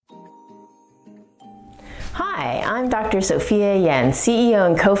Hi, I'm Dr. Sophia Yen, CEO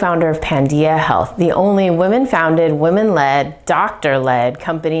and co-founder of Pandia Health, the only women-founded, women-led, doctor-led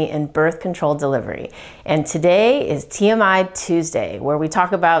company in birth control delivery. And today is TMI Tuesday, where we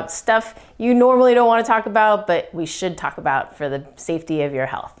talk about stuff you normally don't want to talk about, but we should talk about for the safety of your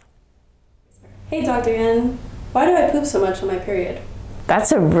health. Hey Dr. Yen, why do I poop so much on my period?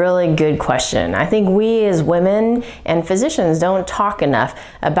 That's a really good question. I think we as women and physicians don't talk enough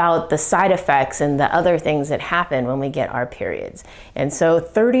about the side effects and the other things that happen when we get our periods. And so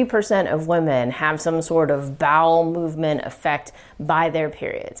 30% of women have some sort of bowel movement effect by their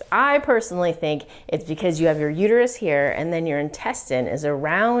periods. I personally think it's because you have your uterus here and then your intestine is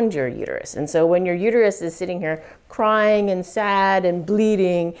around your uterus. And so when your uterus is sitting here crying and sad and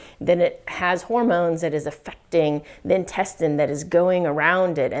bleeding, then it has hormones that is affecting the intestine that is going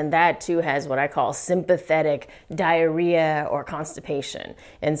around it. And that too has what I call sympathetic diarrhea or constipation.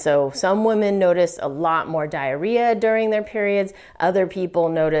 And so some women notice a lot more diarrhea during their periods. Other people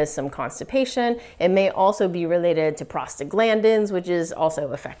notice some constipation. It may also be related to prostaglandins, which is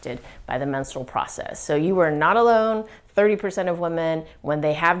also affected by the menstrual process. So you are not alone. 30% of women, when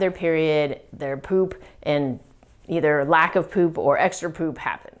they have their period, their poop and either lack of poop or extra poop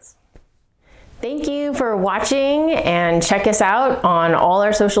happens. Thank you for watching, and check us out on all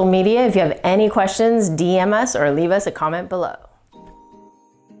our social media. If you have any questions, DM us or leave us a comment below.